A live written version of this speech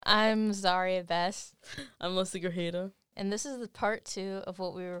I'm Zariah Best, I'm Grajeda. and this is the part 2 of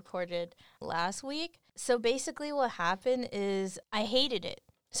what we recorded last week. So basically what happened is I hated it.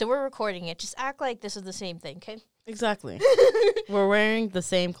 So we're recording it. Just act like this is the same thing, okay? Exactly. We're wearing the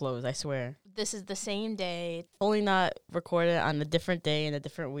same clothes, I swear. This is the same day. Only not recorded on a different day in a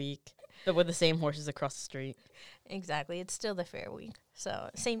different week, but with the same horses across the street. Exactly. It's still the fair week.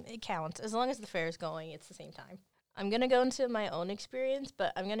 So it counts. As long as the fair is going, it's the same time. I'm going to go into my own experience,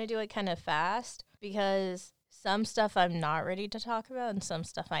 but I'm going to do it kind of fast because some stuff I'm not ready to talk about and some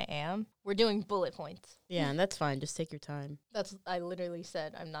stuff I am. We're doing bullet points. Yeah, and that's fine. Just take your time. I literally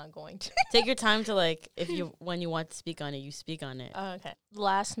said I'm not going to. Take your time to, when you want to speak on it, you speak on it. Okay.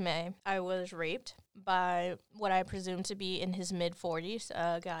 Last May, I was raped by what I presume to be in his mid-40s,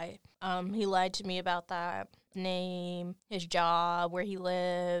 a guy. He lied to me about that name, his job, where he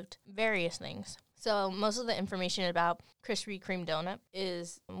lived, various things. So most of the information about Krispy Kreme donut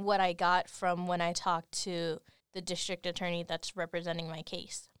is what I got from when I talked to the district attorney that's representing my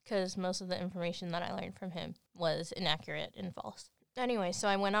case, because most of the information that I learned from him was inaccurate and false. Anyway, so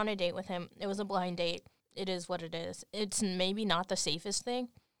I went on a date with him. It was a blind date. It is what it is. It's maybe not the safest thing,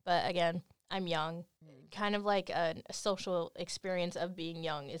 but again, I'm young. Kind of like a social experience of being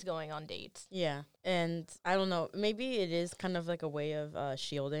young is going on dates. Yeah, and I don't know, maybe it is kind of like a way of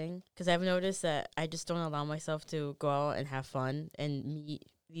shielding, because I've noticed that I just don't allow myself to go out and have fun and meet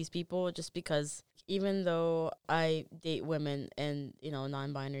these people, just because even though I date women and,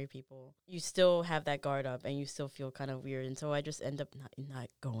 non-binary people, you still have that guard up and you still feel kind of weird, and so I just end up not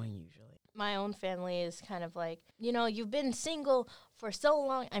going usually. My own family is kind of like, you've been single for so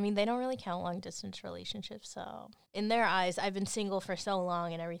long. I mean, they don't really count long-distance relationships, so in their eyes, I've been single for so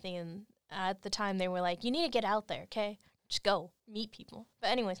long and everything, and at the time, they were like, you need to get out there, okay? Just go, meet people. But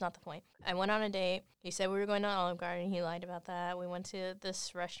anyways, not the point. I went on a date. He said we were going to Olive Garden. He lied about that. We went to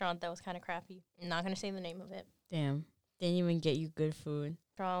this restaurant that was kind of crappy. I'm not going to say the name of it. Damn. Didn't even get you good food.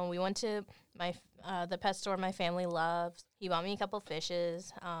 We went to the pet store my family loves. He bought me a couple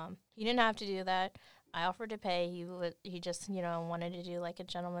fishes. He didn't have to do that. I offered to pay. He just, wanted to do like a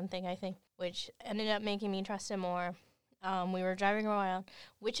gentleman thing, I think, which ended up making me trust him more. We were driving around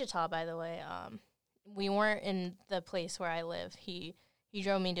Wichita, by the way. We weren't in the place where I live. He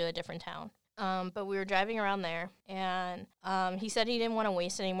drove me to a different town. But we were driving around there, and he said he didn't want to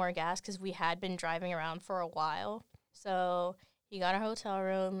waste any more gas because we had been driving around for a while. So he got a hotel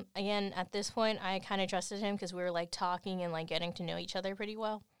room. Again, at this point, I kind of trusted him because we were, talking and, getting to know each other pretty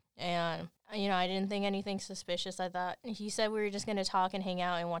well. And, I didn't think anything suspicious. I thought he said we were just going to talk and hang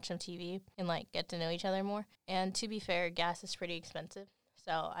out and watch some TV and, get to know each other more. And to be fair, gas is pretty expensive.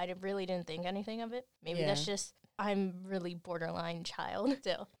 So I really didn't think anything of it. Maybe that's just I'm really borderline child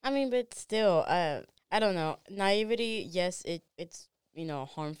still. I mean, but still, I don't know. Naivety, yes, it's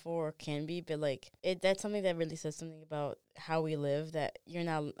harmful or can be, but that's something that really says something about how we live, that you're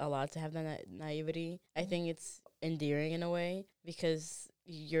not allowed to have that naivety. I think it's endearing in a way because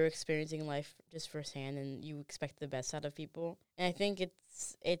you're experiencing life just firsthand and you expect the best out of people. And I think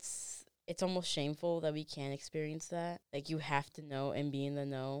it's almost shameful that we can't experience that. You have to know and be in the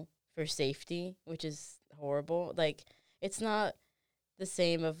know for safety, which is horrible. It's not the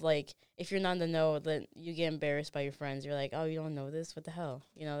same of if you're not in the know, then you get embarrassed by your friends. You're like, oh, you don't know this? What the hell?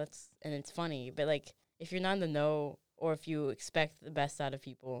 And it's funny. But if you're not in the know or if you expect the best out of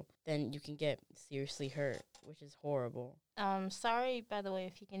people, then you can get seriously hurt, which is horrible. Sorry, by the way,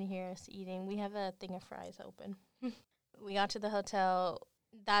 if you can hear us eating. We have a thing of fries open. We got to the hotel.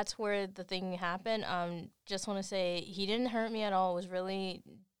 That's where the thing happened. Just want to say he didn't hurt me at all. It was really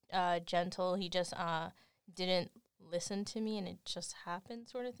gentle. He just didn't listen to me, and it just happened,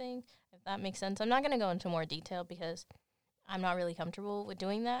 sort of thing, if that makes sense. I'm not going to go into more detail because I'm not really comfortable with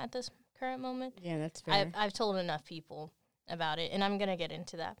doing that at this current moment. Yeah, that's fair. I've told enough people about it, and I'm going to get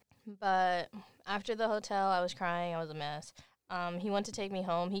into that. But after the hotel, I was crying. I was a mess. He went to take me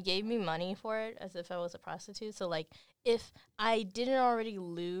home. He gave me money for it as if I was a prostitute. So, if I didn't already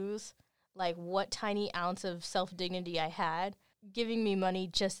lose, what tiny ounce of self-dignity I had, giving me money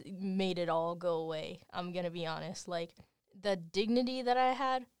just made it all go away. I'm going to be honest. The dignity that I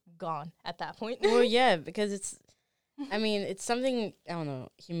had, gone at that point. Well, yeah, because it's something, I don't know,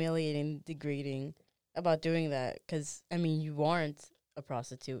 humiliating, degrading about doing that. Because, you aren't a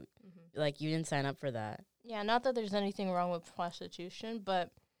prostitute. Mm-hmm. You didn't sign up for that. Yeah, not that there's anything wrong with prostitution,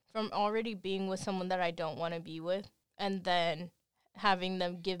 but from already being with someone that I don't want to be with, and then having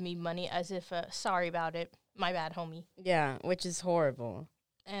them give me money as if, sorry about it, my bad, homie. Yeah, which is horrible.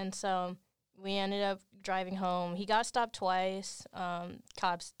 And so we ended up driving home. He got stopped twice.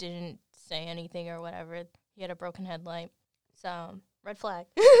 Cops didn't say anything or whatever. He had a broken headlight. So red flag.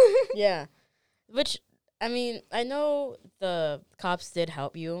 Yeah. Which, I mean, I know the cops did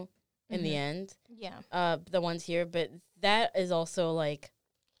help you in the end. Yeah. The ones here, but that is also like,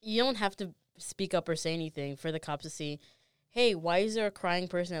 you don't have to speak up or say anything for the cops to see, hey, why is there a crying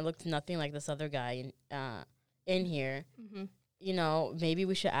person that looks nothing like this other guy in here? Mm-hmm. You know, maybe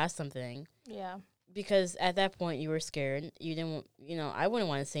we should ask something. Yeah. Because at that point you were scared. You didn't, I wouldn't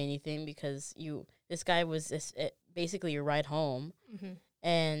want to say anything because this guy was basically your ride home, Mm-hmm.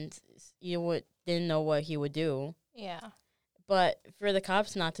 and you didn't know what he would do. Yeah. But for the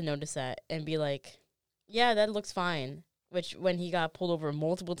cops not to notice that and be like, yeah, that looks fine. Which when he got pulled over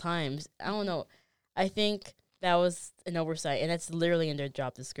multiple times, I don't know. I think that was an oversight, and that's literally in their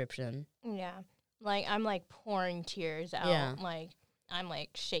job description. Yeah. Like, I'm, like, pouring tears out. Yeah. Like, I'm,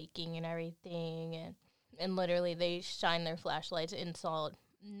 like, shaking and everything. And literally, they shine their flashlights and saw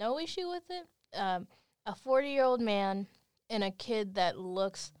no issue with it. A 40-year-old man and a kid that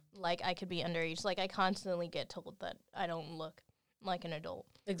looks like I could be underage. Like, I constantly get told that I don't look like an adult.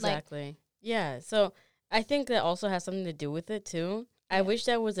 Exactly. Yeah. So I think that also has something to do with it, too. Yeah. I wish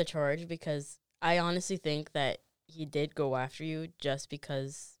that was a charge because I honestly think that he did go after you just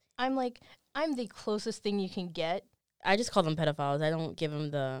because. I'm the closest thing you can get. I just call them pedophiles. I don't give them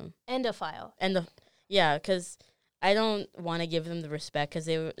the... Endophile. Yeah, because I don't want to give them the respect because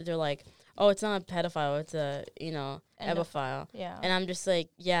they're like, oh, it's not a pedophile. It's a, edophile. Yeah. And I'm just like,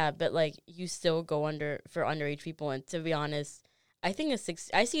 yeah, but, like, you still go for underage people. And to be honest, I think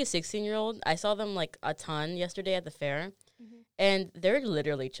I see a 16-year-old. I saw them, like, a ton yesterday at the fair. Mm-hmm. And they're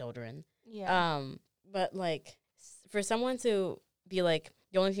literally children. Yeah. But, like, for someone to be like,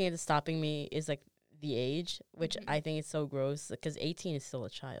 the only thing that's stopping me is, like, the age, which I think is so gross because 18 is still a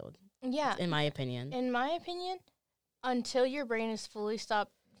child. Yeah. In my opinion. In my opinion, until your brain is fully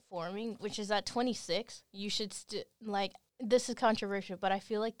stopped forming, which is at 26, you should this is controversial, but I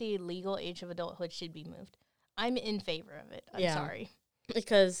feel like the legal age of adulthood should be moved. I'm in favor of it. I'm sorry.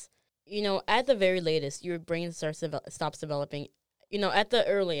 Because, at the very latest, your brain stops developing, at the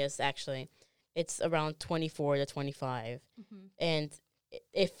earliest, actually, it's around 24 to 25. Mm-hmm. And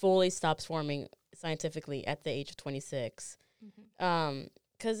it fully stops forming scientifically at the age of 26. Mm-hmm.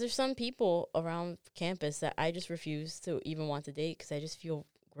 Because there's some people around campus that I just refuse to even want to date because I just feel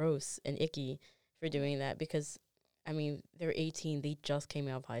gross and icky for doing that because, I mean, they're 18. They just came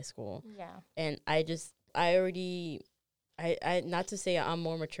out of high school. Yeah. And I not to say I'm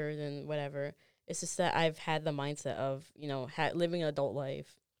more mature than whatever. It's just that I've had the mindset of, living an adult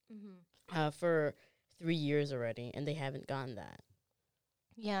life for 3 years already, and they haven't gotten that.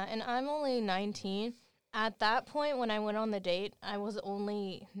 Yeah, and I'm only 19. At that point, when I went on the date, I was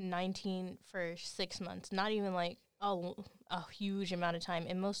only 19 for 6 months. Not even, like, a huge amount of time.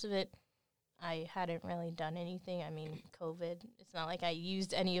 And most of it, I hadn't really done anything. I mean, COVID. It's not like I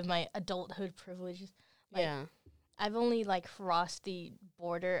used any of my adulthood privileges. Like, yeah. I've only, like, crossed the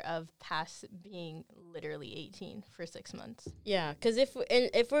border of past being literally 18 for 6 months. Yeah, because if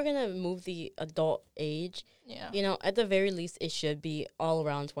we're going to move the adult age, at the very least, it should be all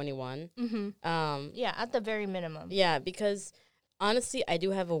around 21. Mm-hmm. Yeah, at the very minimum. Yeah, because, honestly, I do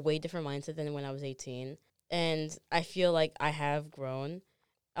have a way different mindset than when I was 18. And I feel like I have grown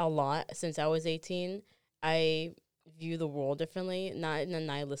a lot since I was 18. I view the world differently, not in a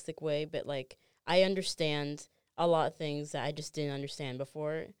nihilistic way, but, like, I understand a lot of things that I just didn't understand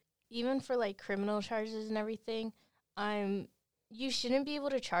before. Even for, like, criminal charges and everything, you shouldn't be able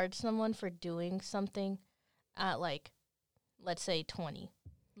to charge someone for doing something at, like, let's say 20.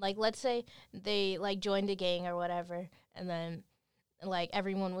 Like, let's say they, like, joined a gang or whatever, and then, like,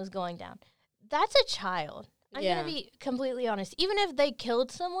 everyone was going down. That's a child. I'm going to be completely honest. Even if they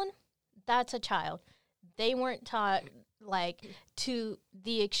killed someone, that's a child. They weren't taught, like, to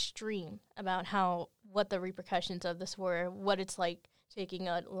the extreme about what the repercussions of this were, what it's like taking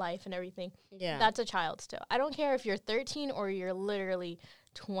a life and everything. Yeah. That's a child still. I don't care if you're 13 or you're literally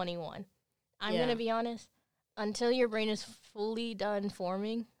 21. I'm going to be honest. Until your brain is fully done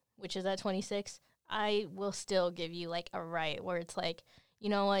forming, which is at 26, I will still give you, like, a right where it's like, you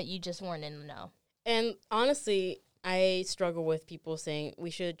know what, you just weren't in the know. And honestly, I struggle with people saying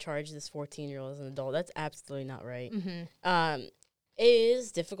we should charge this 14-year-old as an adult. That's absolutely not right. Mm-hmm. It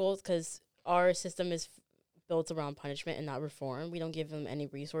is difficult because our system is built around punishment and not reform. We don't give them any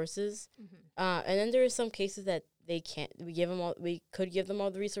resources. Mm-hmm. And then there are some cases that they can't. We could give them all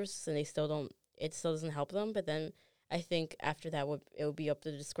the resources, and they still don't. It still doesn't help them. But then I think after that, it would be up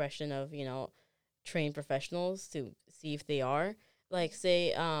to the discretion of trained professionals to see if they are, like,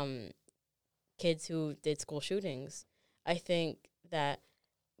 say kids who did school shootings. I think that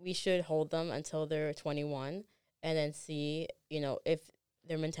we should hold them until they're 21. and then see, if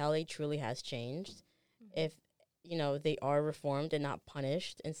their mentality truly has changed, if, they are reformed and not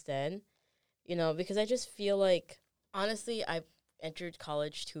punished instead, because I just feel like, honestly, I entered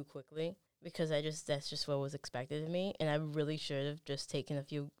college too quickly because that's just what was expected of me, and I really should have just taken a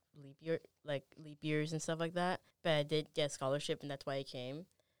few leap years and stuff like that, but I did get a scholarship, and that's why I came.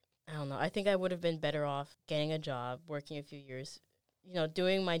 I don't know. I think I would have been better off getting a job, working a few years,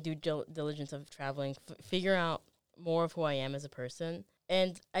 doing my due diligence of traveling, figure out more of who I am as a person.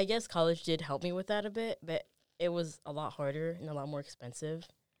 And I guess college did help me with that a bit, but it was a lot harder and a lot more expensive.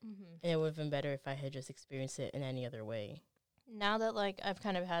 Mm-hmm. And it would have been better if I had just experienced it in any other way. Now that, I've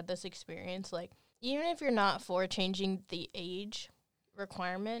kind of had this experience, even if you're not for changing the age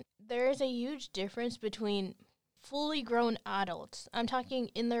requirement, there is a huge difference between fully grown adults. I'm talking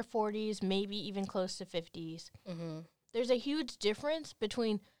in their 40s, maybe even close to 50s. Mm-hmm. There's a huge difference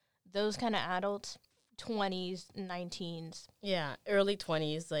between those kind of adults, 20s, 19s. Yeah, early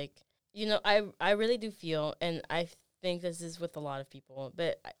 20s. I really do feel, and I think this is with a lot of people,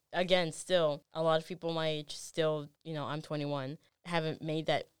 but again, still, a lot of people my age still, I'm 21, haven't made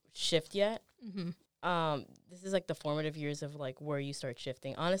that shift yet. Mm-hmm. This is the formative years of where you start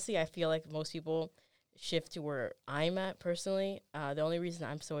shifting. Honestly, I feel like most people shift to where I'm at personally. The only reason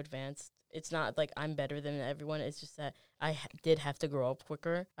I'm so advanced, it's not I'm better than everyone. It's just that I did have to grow up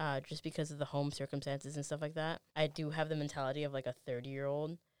quicker, just because of the home circumstances and stuff like that. I do have the mentality of a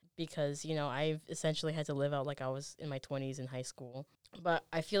 30-year-old because, I've essentially had to live out like I was in my 20s in high school. But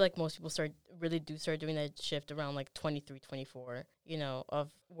I feel like most people start doing that shift around 23, 24,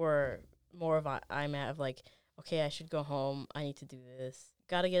 of where more of I'm at of okay, I should go home. I need to do this.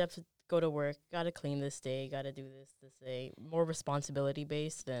 Got to get up to go to work. Got to clean this day. Got to do this day. More responsibility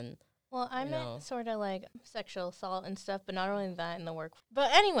based than... Well, I meant sort of sexual assault and stuff, but not only that in the work.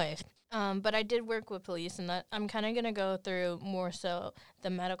 But anyways, but I did work with police, and that I'm kind of going to go through more so the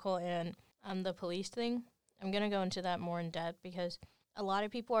medical and the police thing. I'm going to go into that more in depth because a lot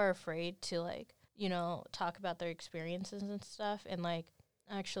of people are afraid to, talk about their experiences and stuff and,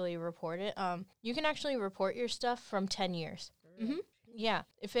 actually report it. You can actually report your stuff from 10 years. Mm-hmm. Yeah.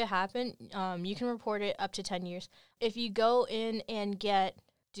 If it happened, you can report it up to 10 years. If you go in and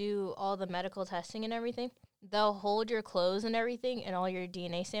do all the medical testing and everything, they'll hold your clothes and everything and all your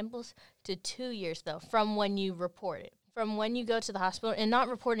DNA samples to 2 years, though, from when you report it. From when you go to the hospital and not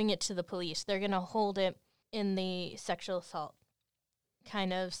reporting it to the police. They're going to hold it in the sexual assault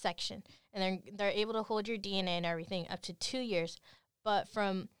kind of section. And they're able to hold your DNA and everything up to 2 years. But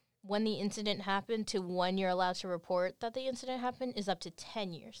from when the incident happened to when you're allowed to report that the incident happened is up to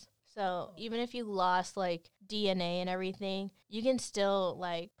 10 years. So even if you lost, DNA and everything, you can still,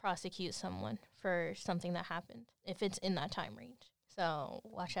 prosecute someone for something that happened if it's in that time range. So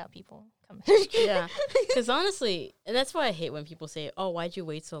watch out, people. Come. Yeah, because honestly, and that's why I hate when people say, oh, why'd you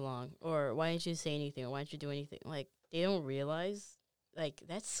wait so long? Or why didn't you say anything? Or why didn't you do anything? They don't realize,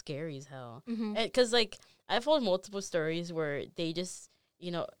 that's scary as hell. Because, I've heard multiple stories where they just...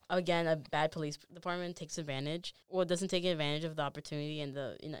 again, a bad police department takes advantage. Well, it doesn't take advantage of the opportunity and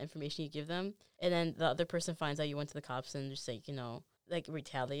the information you give them. And then the other person finds out you went to the cops and just,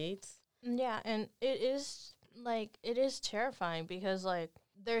 retaliates. Yeah, and it is terrifying because,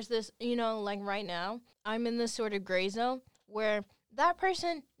 there's this, right now, I'm in this sort of gray zone where that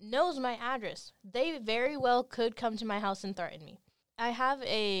person knows my address. They very well could come to my house and threaten me. I have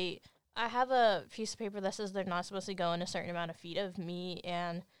a piece of paper that says they're not supposed to go in a certain amount of feet of me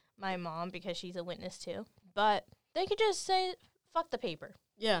and my mom because she's a witness too. But they could just say, fuck the paper.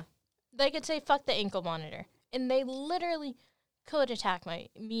 Yeah. They could say, fuck the ankle monitor. And they literally could attack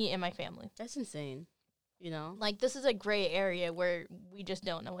me and my family. That's insane. This is a gray area where we just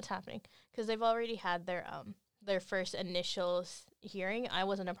don't know what's happening. Because they've already had their first initial hearing. I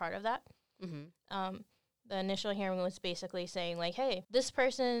wasn't a part of that. Mm-hmm. The initial hearing was basically saying, hey, this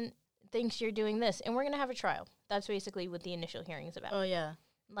person... thinks you're doing this, and we're going to have a trial. That's basically what the initial hearing is about. Oh, yeah.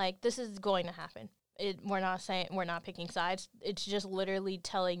 This is going to happen. We're not picking sides. It's just literally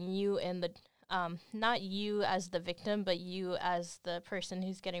telling you and not you as the victim, but you as the person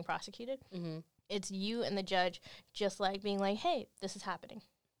who's getting prosecuted. Mm-hmm. It's you and the judge just being hey, this is happening.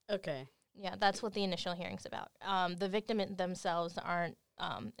 Okay. Yeah, that's what the initial hearing's about. The victim themselves aren't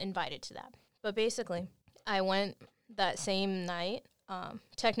invited to that. But basically, I went that same night.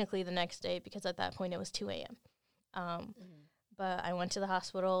 Technically the next day because at that point it was 2 a.m. But I went to the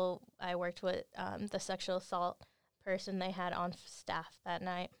hospital. I worked with the sexual assault person they had on staff that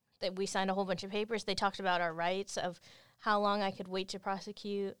night. We signed a whole bunch of papers. They talked about our rights of how long I could wait to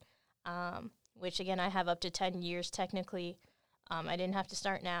prosecute, which, again, I have up to 10 years technically. I didn't have to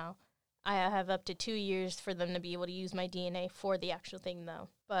start now. I have up to 2 years for them to be able to use my DNA for the actual thing, though.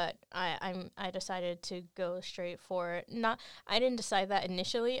 But I decided to go straight for it. I didn't decide that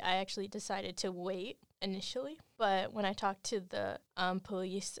initially. I actually decided to wait initially. But when I talked to the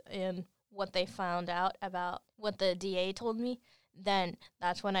police and what they found out about what the DA told me, then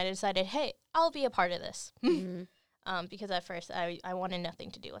that's when I decided, hey, I'll be a part of this. Mm-hmm. Because at first I wanted nothing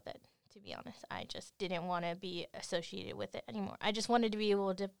to do with it. To be honest, I just didn't want to be associated with it anymore. I just wanted to be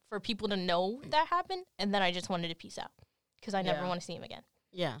able to, for people to know that happened, and then I just wanted to peace out because I never want to see him again.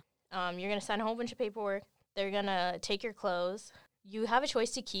 Yeah. You're going to sign a whole bunch of paperwork. They're going to take your clothes. You have a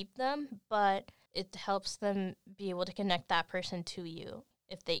choice to keep them, but it helps them be able to connect that person to you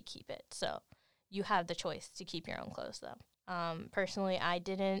if they keep it. So you have the choice to keep your own clothes, though. Personally, I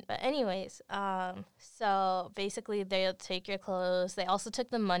didn't. But anyways, so basically they'll take your clothes. They also took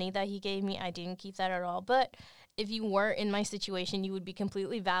the money that he gave me. I didn't keep that at all. But if you weren't in my situation, you would be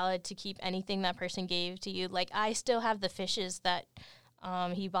completely valid to keep anything that person gave to you. Like, I still have the fishes that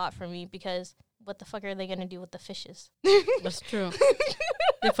he bought for me because what the fuck are they going to do with the fishes? That's true.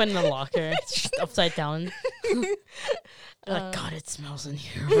 They put in the locker. It's just upside down. They're like, God, it smells in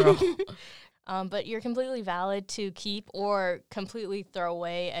here, bro. But you're completely valid to keep or completely throw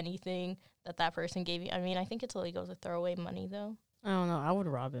away anything that person gave you. I mean, I think it's illegal to throw away money, though. I don't know. I would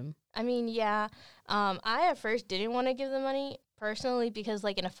rob him. I mean, yeah. I at first didn't want to give the money, personally, because,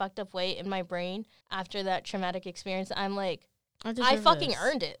 like, in a fucked up way in my brain, after that traumatic experience, I'm like, I fucking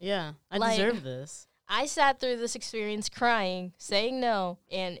earned it. Yeah, I deserve this. I sat through this experience crying, saying no,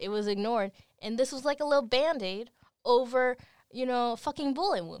 and it was ignored. And this was like a little Band-Aid over, you know, fucking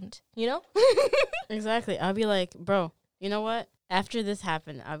bullet wound, you know? Exactly. I'll be like, bro, you know what? After this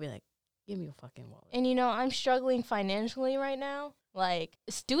happened, I'll be like, give me your fucking wallet. And, you know, I'm struggling financially right now. Like,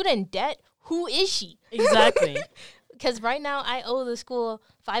 student debt, who is she? Exactly. Because right now I owe the school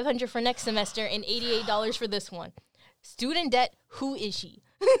 $500 for next semester and $88 for this one. Student debt, who is she?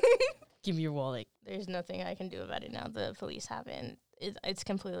 Give me your wallet. There's nothing I can do about it now. The police have it, and it's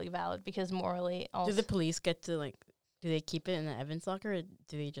completely valid because morally also... Do the police get to, like, do they keep it in the evidence locker or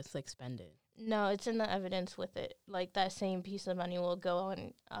do they just, like, spend it? No, it's in the evidence with it. Like, that same piece of money will go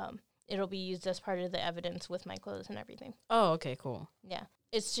on, it'll be used as part of the evidence with my clothes and everything. Oh, okay, cool. Yeah.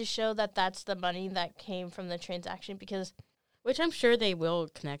 It's to show that that's the money that came from the transaction because... Which I'm sure they will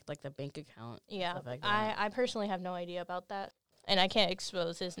connect, like, the bank account. Yeah, like that. I personally have no idea about that. And I can't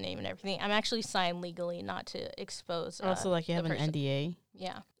expose his name and everything. I'm actually signed legally not to expose so, like, you have an person. NDA?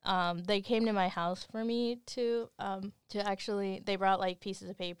 Yeah. They came to my house for me to actually, they brought, like, pieces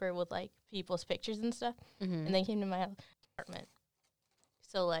of paper with, like, people's pictures and stuff. Mm-hmm. And they came to my apartment.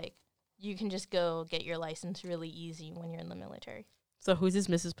 So, like, you can just go get your license really easy when you're in the military. So who's this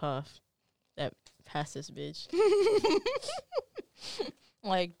Mrs. Puff that passed this bitch?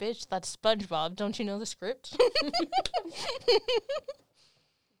 Like, bitch, that's SpongeBob. Don't you know the script?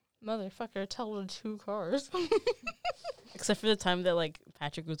 Motherfucker, tell the 2 cars. Except for the time that, like,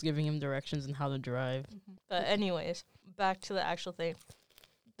 Patrick was giving him directions on how to drive. But anyways, back to the actual thing.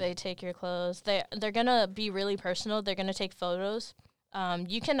 They take your clothes. They're going to be really personal. They're going to take photos.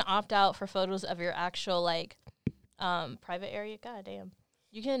 You can opt out for photos of your actual, like, private area. God damn.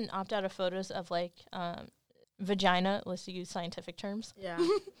 You can opt out of photos of, like, vagina. Let's use scientific terms. Yeah.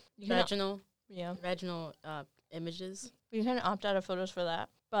 Vaginal images. You can opt out of photos for that.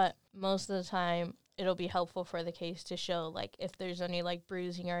 But most of the time, it'll be helpful for the case to show, like, if there's any, like,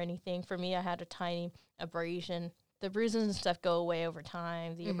 bruising or anything. For me, I had a tiny abrasion. The bruises and stuff go away over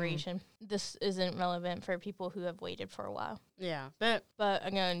time, the abrasion. This isn't relevant for people who have waited for a while. Yeah. But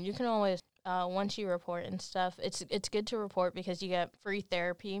again, you can always, once you report and stuff, it's good to report because you get free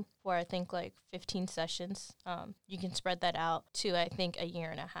therapy for, I think, like, 15 sessions. You can spread that out to, I think, a year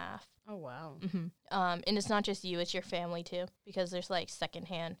and a half. Oh, wow. Mm-hmm. And it's not just you, it's your family, too, because there's, like,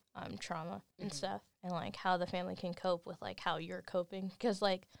 secondhand trauma and stuff, and, like, how the family can cope with, like, how you're coping. Because,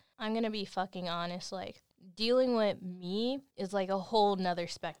 like, I'm going to be fucking honest, like, dealing with me is, like, a whole nother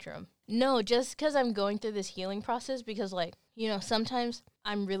spectrum. No, just because I'm going through this healing process, because, like, you know, sometimes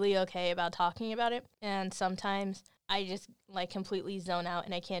I'm really okay about talking about it, and sometimes I just, like, completely zone out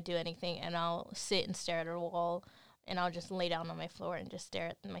and I can't do anything, and I'll sit and stare at a wall, and I'll just lay down on my floor and just stare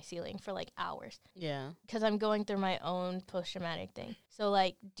at my ceiling for, like, hours. Yeah. Because I'm going through my own post-traumatic thing. So,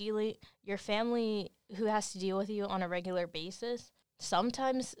 like, your family who has to deal with you on a regular basis,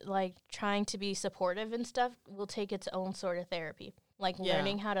 sometimes, like, trying to be supportive and stuff will take its own sort of therapy. Like,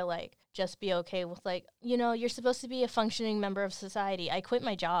 learning how to, like, just be okay with, like, you know, you're supposed to be a functioning member of society. I quit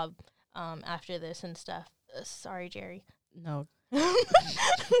my job after this and stuff. Sorry, Jerry. No.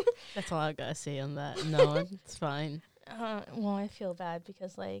 That's all I gotta say on that. No, it's fine. Well, I feel bad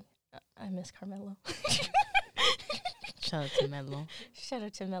because, like, I miss Carmelo. Shout out to Melo. Shout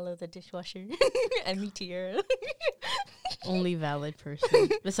out to Melo, the dishwasher. And me, Tiara. Only valid person.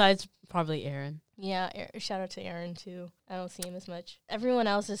 Besides probably Aaron. Yeah, shout out to Aaron, too. I don't see him as much. Everyone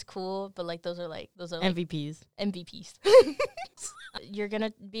else is cool, but, those are MVPs. MVPs. You're going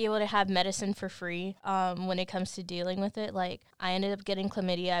to be able to have medicine for free when it comes to dealing with it. I ended up getting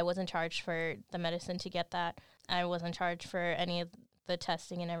chlamydia. I wasn't charged for the medicine to get that. I wasn't charged for any of the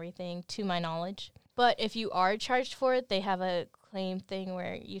testing and everything, to my knowledge. But if you are charged for it, they have a claim thing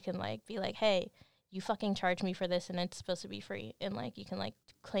where you can, be like, hey, you fucking charged me for this, and it's supposed to be free. And, you can,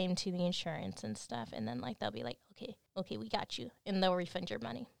 claim to the insurance and stuff. And then, they'll be like, okay, we got you. And they'll refund your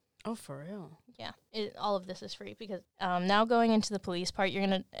money. Oh, for real? Yeah. All of this is free because now going into the police part,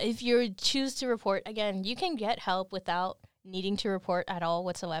 if you choose to report, again, you can get help without needing to report at all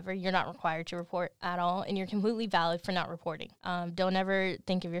whatsoever. You're not required to report at all, and you're completely valid for not reporting. Don't ever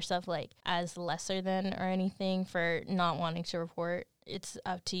think of yourself as lesser than or anything for not wanting to report. It's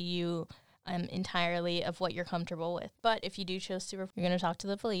up to you entirely of what you're comfortable with. But if you do choose to report, you're going to talk to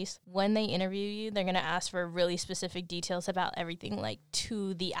the police. When they interview you, they're going to ask for really specific details about everything,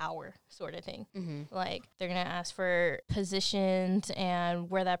 to the hour sort of thing. Mm-hmm. They're going to ask for positions and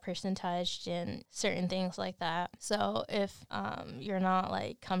where that person touched and certain things like that. So if you're not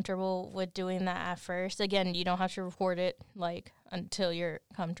comfortable with doing that at first, again, you don't have to report it until you're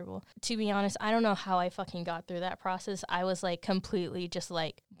comfortable. To be honest, I don't know how I fucking got through that process. I was completely just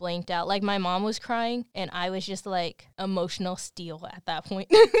blanked out. My mom was crying and I was just emotional steel at that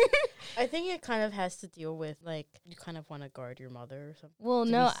point. I think it kind of has to deal with you kind of want to guard your mother or something. Well,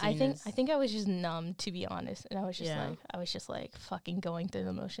 no, I think I was just numb, to be honest, and I was just fucking going through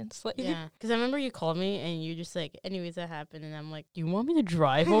the motions. Yeah, because I remember you called me and you just anyways that happened, and I'm like, do you want me to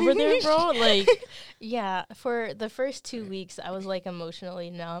drive over there, bro? Yeah, for the first 2 weeks I was emotionally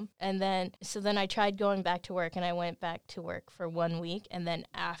numb, and then I tried going back to work, and I went back to work for 1 week, and then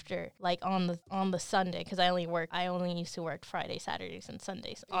after on the Sunday, because I only used to work Friday, Saturdays, and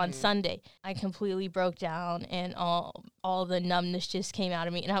Sundays. Mm-hmm. On Sunday, I completely broke down, and all the numbness just came out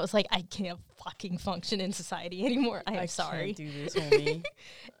of me, and I was like, I can't fucking function in society anymore. I am sorry. I can't do this, homie.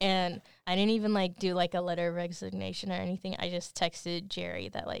 And I didn't even do a letter of resignation or anything. I just texted Jerry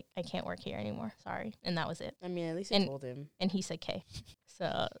that I can't work here anymore. Sorry. And that was it. I mean, at least I told him. And he said K.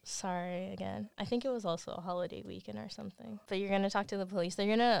 So sorry again. I think it was also a holiday weekend or something. But you're gonna talk to the police. They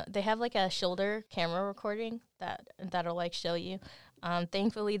have a shoulder camera recording that'll show you.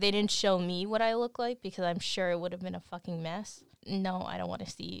 Thankfully they didn't show me what I look like because I'm sure it would have been a fucking mess. No, I don't want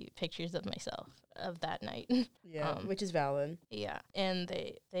to see pictures of myself of that night. Yeah, which is valid. Yeah, and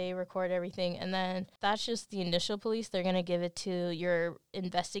they record everything, and then that's just the initial police. They're going to give it to your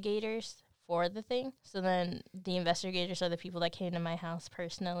investigators for the thing. So then the investigators are the people that came to my house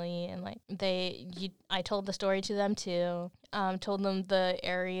personally, and I told the story to them too. Told them the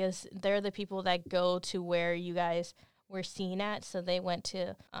areas. They're the people that go to where you guys were seen at, so they went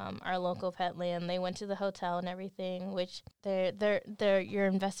to our local pet land. They went to the hotel and everything, which your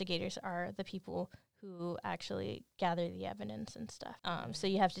investigators are the people who actually gather the evidence and stuff. So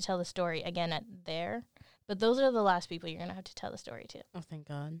you have to tell the story again at there. But those are the last people you're going to have to tell the story to. Oh, thank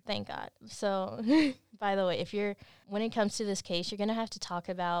God. Thank God. So, by the way, when it comes to this case, you're going to have to talk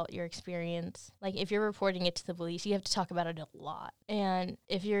about your experience. If you're reporting it to the police, you have to talk about it a lot. And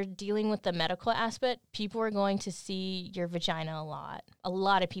if you're dealing with the medical aspect, people are going to see your vagina a lot. A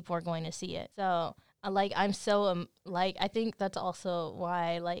lot of people are going to see it. So, I'm so, I think that's also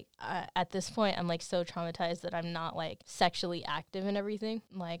why, at this point, I'm, so traumatized that I'm not, sexually active and everything.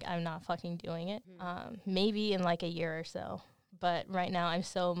 I'm not fucking doing it. Maybe in, a year or so. But right now, I'm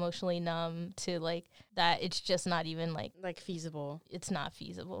so emotionally numb to, that it's just not even, feasible. It's not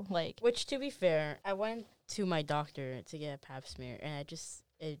feasible. Which, to be fair, I went to my doctor to get a pap smear, and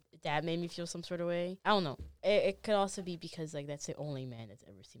that made me feel some sort of way. I don't know. It could also be because, that's the only man that's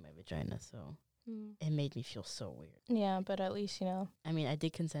ever seen my vagina, so... It made me feel so weird. Yeah, but at least, I mean, I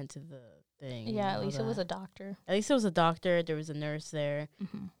did consent to the thing. Yeah, at least it was a doctor. At least it was a doctor. There was a nurse there.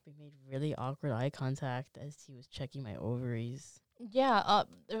 Mm-hmm. We made really awkward eye contact as he was checking my ovaries. Yeah,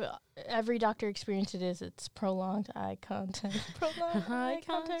 every doctor experience it's prolonged eye contact. Prolonged eye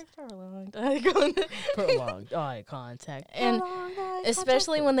contact. Prolonged eye contact. Prolonged eye contact. And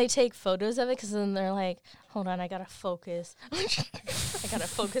especially when they take photos of it, because then they're like, hold on, I gotta focus. I gotta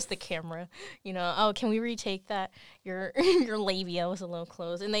focus the camera. You know, oh, can we retake that? Your labia was a little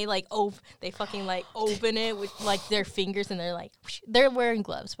closed, and they like they fucking like open it with like their fingers, and they're like, they're wearing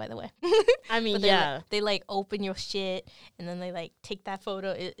gloves, by the way. I mean, but yeah. they like open your shit, and then they like take that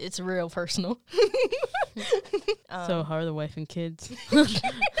photo. It's real personal. So how are the wife and kids?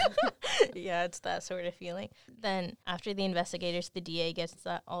 Yeah, it's that sort of feeling. Then after the investigators, the DA gets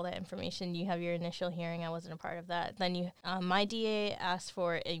all that information. You have your initial hearing. I wasn't a part of that. Then my DA asked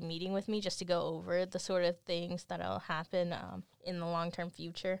for a meeting with me just to go over the sort of things that'll happen in the long-term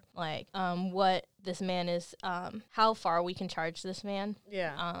future, like what this man is, how far we can charge this man.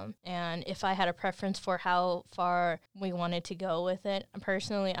 Yeah. And if I had a preference for how far we wanted to go with it.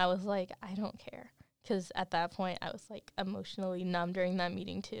 Personally, I was like, I don't care. Because at that point, I was, like, emotionally numb during that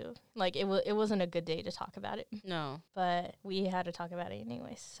meeting, too. Like, it wasn't a good day to talk about it. No. But we had to talk about it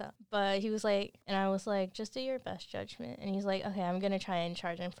anyways. So, but he was like, and I was like, just do your best judgment. And he's like, okay, I'm going to try and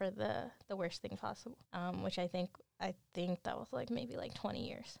charge him for the worst thing possible, which I think that was, like, maybe, like, 20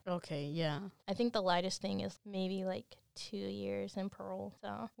 years. Okay, yeah. I think the lightest thing is maybe, like, 2 years in parole.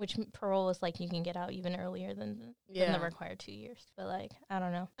 So, which parole is, like, you can get out even earlier than the required 2 years. But, like, I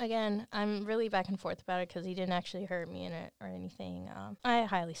don't know. Again, I'm really back and forth about it because he didn't actually hurt me in it or anything. I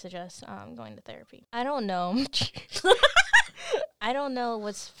highly suggest going to therapy. I don't know. I don't know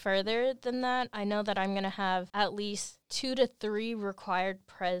what's further than that. I know that I'm going to have at least 2 to 3 required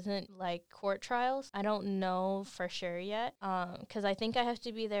present, like, court trials. I don't know for sure yet, because I think I have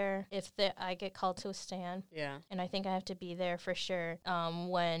to be there if I get called to a stand. Yeah. And I think I have to be there for sure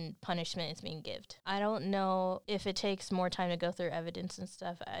when punishment is being given. I don't know if it takes more time to go through evidence and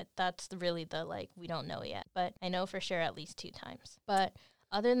stuff. That's really the, like, we don't know yet. But I know for sure at least 2 times. But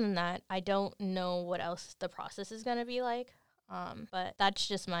other than that, I don't know what else the process is going to be like. But that's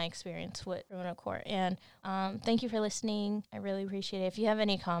just my experience with criminal court. And thank you for listening. I really appreciate it. If you have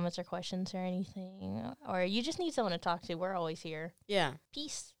any comments or questions or anything, or you just need someone to talk to, we're always here. Yeah.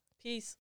 Peace. Peace.